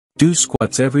Do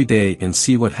squats every day and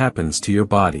see what happens to your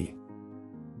body.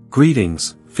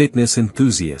 Greetings, fitness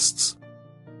enthusiasts.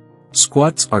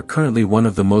 Squats are currently one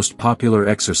of the most popular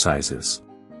exercises.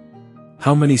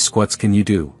 How many squats can you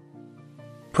do?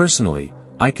 Personally,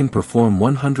 I can perform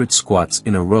 100 squats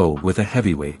in a row with a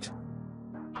heavy weight.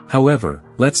 However,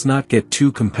 let's not get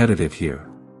too competitive here.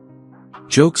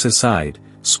 Jokes aside,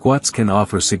 squats can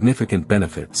offer significant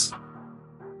benefits.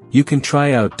 You can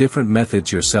try out different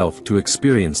methods yourself to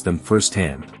experience them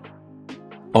firsthand.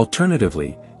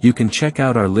 Alternatively, you can check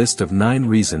out our list of 9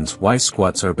 reasons why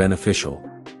squats are beneficial.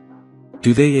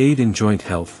 Do they aid in joint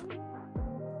health?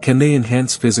 Can they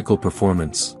enhance physical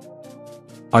performance?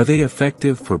 Are they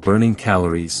effective for burning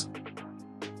calories?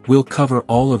 We'll cover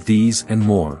all of these and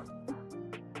more.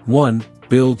 1.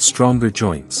 Build stronger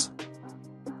joints.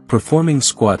 Performing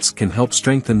squats can help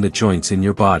strengthen the joints in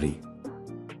your body.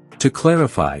 To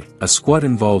clarify, a squat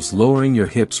involves lowering your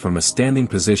hips from a standing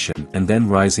position and then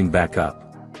rising back up.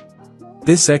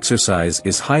 This exercise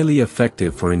is highly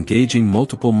effective for engaging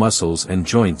multiple muscles and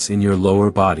joints in your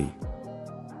lower body.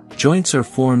 Joints are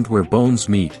formed where bones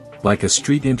meet, like a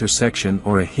street intersection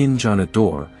or a hinge on a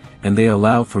door, and they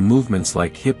allow for movements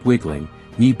like hip wiggling,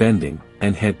 knee bending,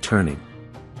 and head turning.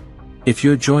 If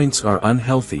your joints are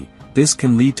unhealthy, this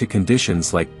can lead to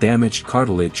conditions like damaged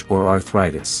cartilage or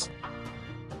arthritis.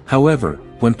 However,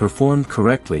 when performed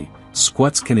correctly,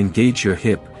 squats can engage your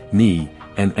hip, knee,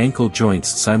 and ankle joints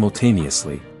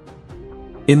simultaneously.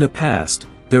 In the past,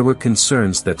 there were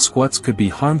concerns that squats could be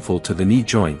harmful to the knee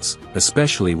joints,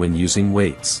 especially when using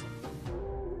weights.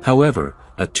 However,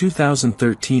 a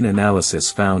 2013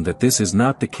 analysis found that this is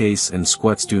not the case and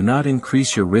squats do not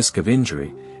increase your risk of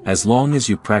injury, as long as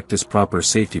you practice proper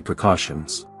safety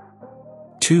precautions.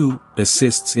 2.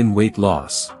 Assists in weight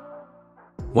loss.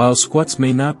 While squats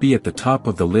may not be at the top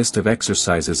of the list of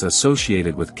exercises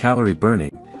associated with calorie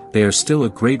burning, they are still a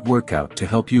great workout to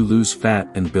help you lose fat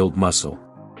and build muscle.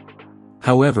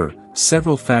 However,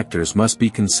 several factors must be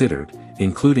considered,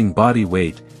 including body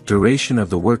weight, duration of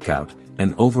the workout,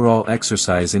 and overall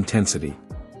exercise intensity.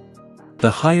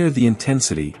 The higher the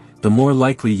intensity, the more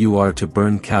likely you are to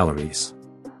burn calories.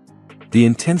 The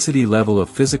intensity level of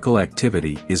physical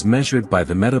activity is measured by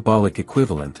the metabolic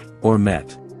equivalent, or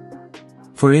MET.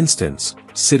 For instance,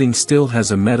 sitting still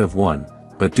has a MET of 1,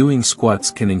 but doing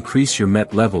squats can increase your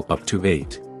MET level up to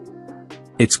 8.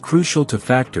 It's crucial to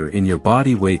factor in your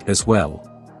body weight as well.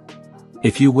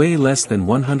 If you weigh less than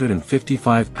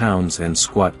 155 pounds and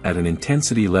squat at an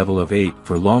intensity level of 8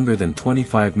 for longer than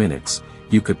 25 minutes,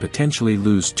 you could potentially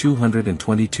lose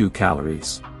 222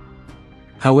 calories.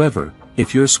 However,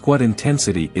 if your squat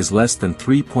intensity is less than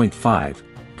 3.5,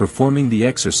 performing the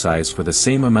exercise for the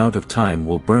same amount of time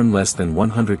will burn less than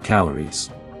 100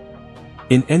 calories.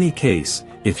 In any case,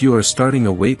 if you are starting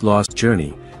a weight loss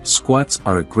journey, squats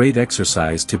are a great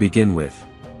exercise to begin with.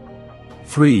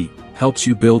 3. Helps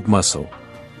you build muscle.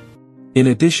 In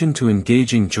addition to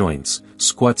engaging joints,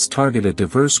 squats target a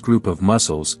diverse group of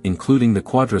muscles including the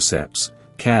quadriceps,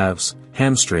 calves,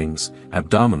 hamstrings,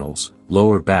 abdominals,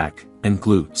 lower back, and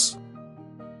glutes.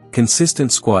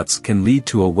 Consistent squats can lead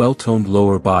to a well-toned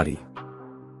lower body.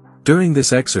 During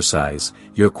this exercise,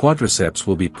 your quadriceps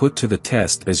will be put to the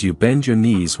test as you bend your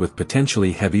knees with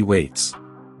potentially heavy weights.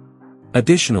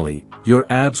 Additionally, your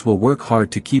abs will work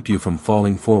hard to keep you from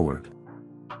falling forward.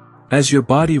 As your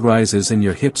body rises and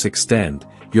your hips extend,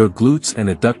 your glutes and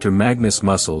adductor magnus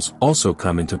muscles also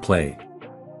come into play.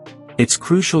 It's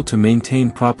crucial to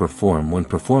maintain proper form when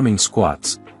performing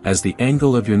squats, as the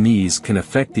angle of your knees can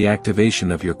affect the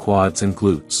activation of your quads and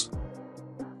glutes.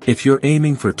 If you're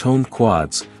aiming for toned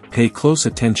quads, pay close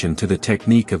attention to the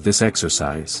technique of this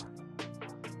exercise.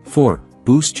 4.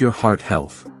 Boost your heart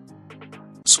health.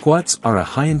 Squats are a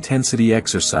high-intensity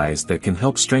exercise that can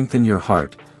help strengthen your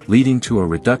heart, leading to a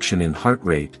reduction in heart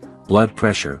rate, blood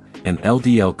pressure, and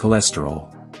LDL cholesterol.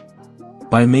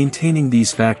 By maintaining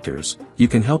these factors, you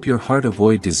can help your heart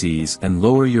avoid disease and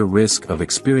lower your risk of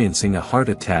experiencing a heart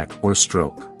attack or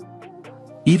stroke.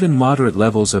 Even moderate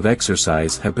levels of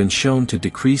exercise have been shown to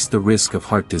decrease the risk of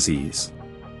heart disease.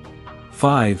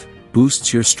 5.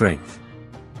 Boosts your strength.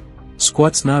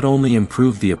 Squats not only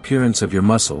improve the appearance of your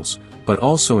muscles, but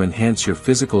also enhance your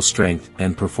physical strength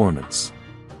and performance.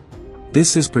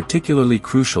 This is particularly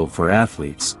crucial for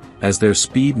athletes, as their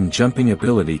speed and jumping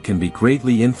ability can be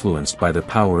greatly influenced by the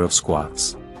power of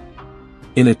squats.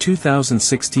 In a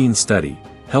 2016 study,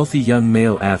 healthy young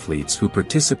male athletes who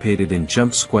participated in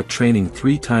jump squat training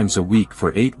 3 times a week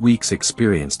for 8 weeks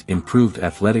experienced improved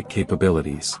athletic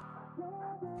capabilities.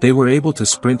 They were able to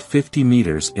sprint 50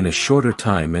 meters in a shorter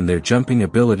time and their jumping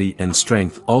ability and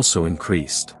strength also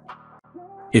increased.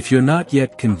 If you're not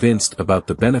yet convinced about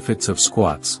the benefits of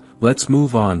squats, let's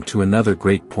move on to another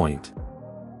great point.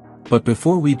 But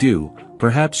before we do,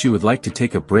 perhaps you would like to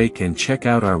take a break and check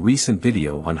out our recent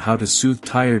video on how to soothe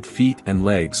tired feet and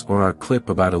legs, or our clip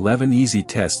about 11 easy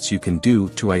tests you can do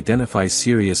to identify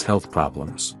serious health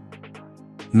problems.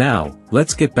 Now,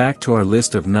 let's get back to our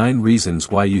list of 9 reasons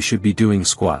why you should be doing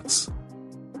squats.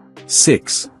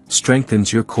 6.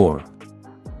 Strengthens your core.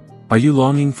 Are you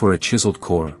longing for a chiseled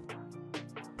core?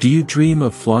 Do you dream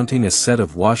of flaunting a set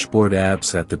of washboard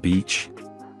abs at the beach?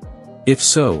 If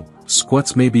so,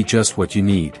 squats may be just what you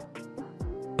need.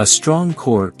 A strong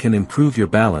core can improve your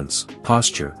balance,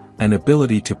 posture, and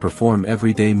ability to perform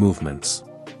everyday movements.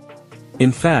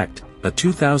 In fact, a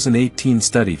 2018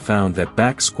 study found that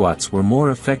back squats were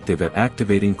more effective at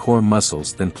activating core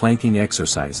muscles than planking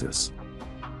exercises.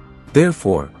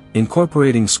 Therefore,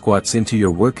 incorporating squats into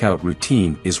your workout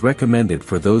routine is recommended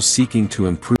for those seeking to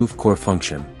improve core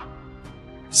function.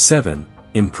 7.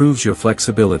 Improves your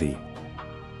flexibility.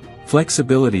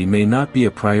 Flexibility may not be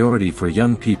a priority for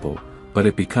young people, but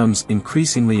it becomes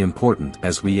increasingly important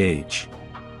as we age.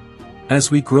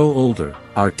 As we grow older,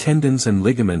 our tendons and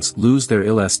ligaments lose their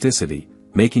elasticity,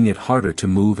 making it harder to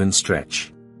move and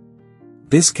stretch.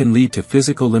 This can lead to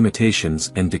physical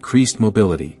limitations and decreased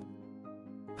mobility.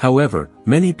 However,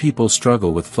 many people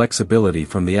struggle with flexibility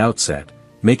from the outset,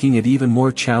 making it even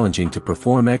more challenging to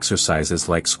perform exercises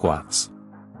like squats.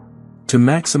 To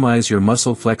maximize your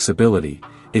muscle flexibility,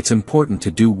 it's important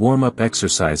to do warm-up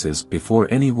exercises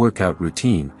before any workout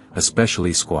routine,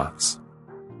 especially squats.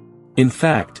 In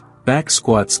fact, back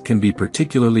squats can be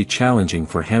particularly challenging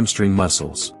for hamstring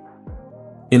muscles.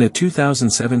 In a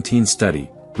 2017 study,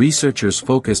 researchers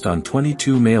focused on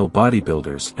 22 male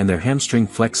bodybuilders and their hamstring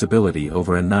flexibility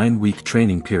over a 9-week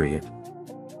training period.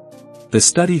 The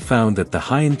study found that the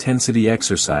high-intensity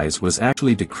exercise was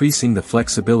actually decreasing the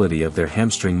flexibility of their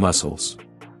hamstring muscles.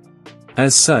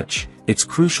 As such, it's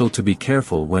crucial to be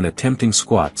careful when attempting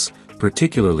squats,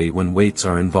 particularly when weights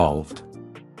are involved.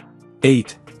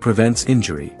 8. Prevents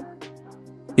injury.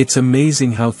 It's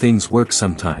amazing how things work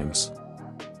sometimes.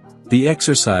 The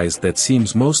exercise that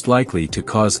seems most likely to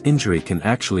cause injury can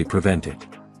actually prevent it.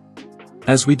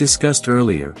 As we discussed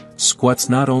earlier, squats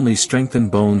not only strengthen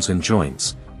bones and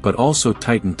joints, but also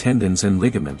tighten tendons and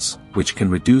ligaments, which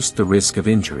can reduce the risk of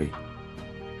injury.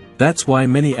 That's why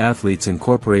many athletes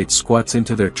incorporate squats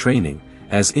into their training,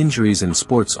 as injuries in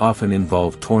sports often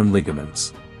involve torn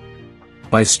ligaments.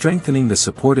 By strengthening the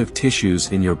supportive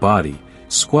tissues in your body,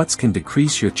 squats can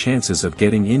decrease your chances of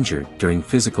getting injured during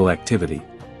physical activity.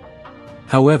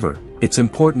 However, it's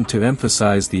important to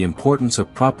emphasize the importance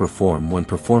of proper form when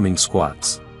performing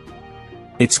squats.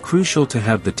 It's crucial to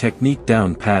have the technique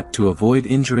down pat to avoid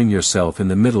injuring yourself in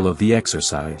the middle of the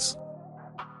exercise.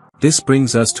 This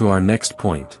brings us to our next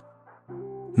point.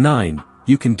 9.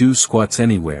 You can do squats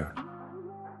anywhere.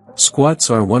 Squats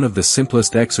are one of the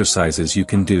simplest exercises you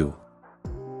can do.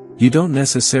 You don't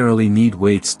necessarily need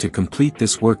weights to complete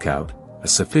this workout, a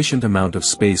sufficient amount of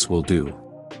space will do.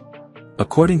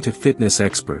 According to fitness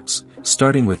experts,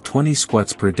 starting with 20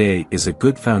 squats per day is a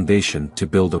good foundation to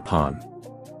build upon.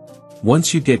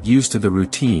 Once you get used to the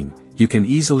routine, you can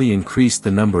easily increase the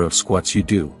number of squats you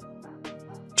do.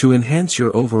 To enhance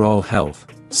your overall health,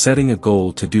 setting a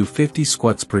goal to do 50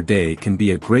 squats per day can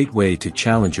be a great way to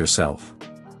challenge yourself.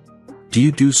 Do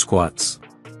you do squats?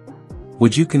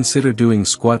 Would you consider doing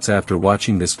squats after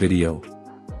watching this video?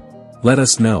 Let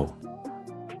us know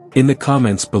in the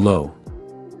comments below.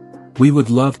 We would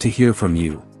love to hear from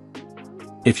you.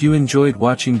 If you enjoyed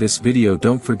watching this video,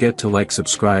 don't forget to like,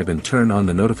 subscribe and turn on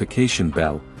the notification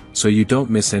bell, so you don't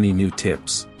miss any new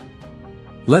tips.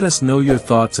 Let us know your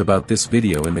thoughts about this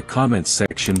video in the comments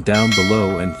section down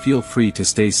below, and feel free to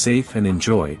stay safe and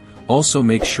enjoy. Also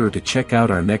make sure to check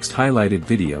out our next highlighted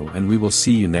video, and we will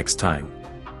see you next time.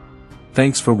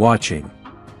 Thanks for watching.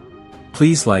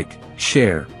 Please like,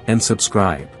 share, and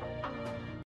subscribe.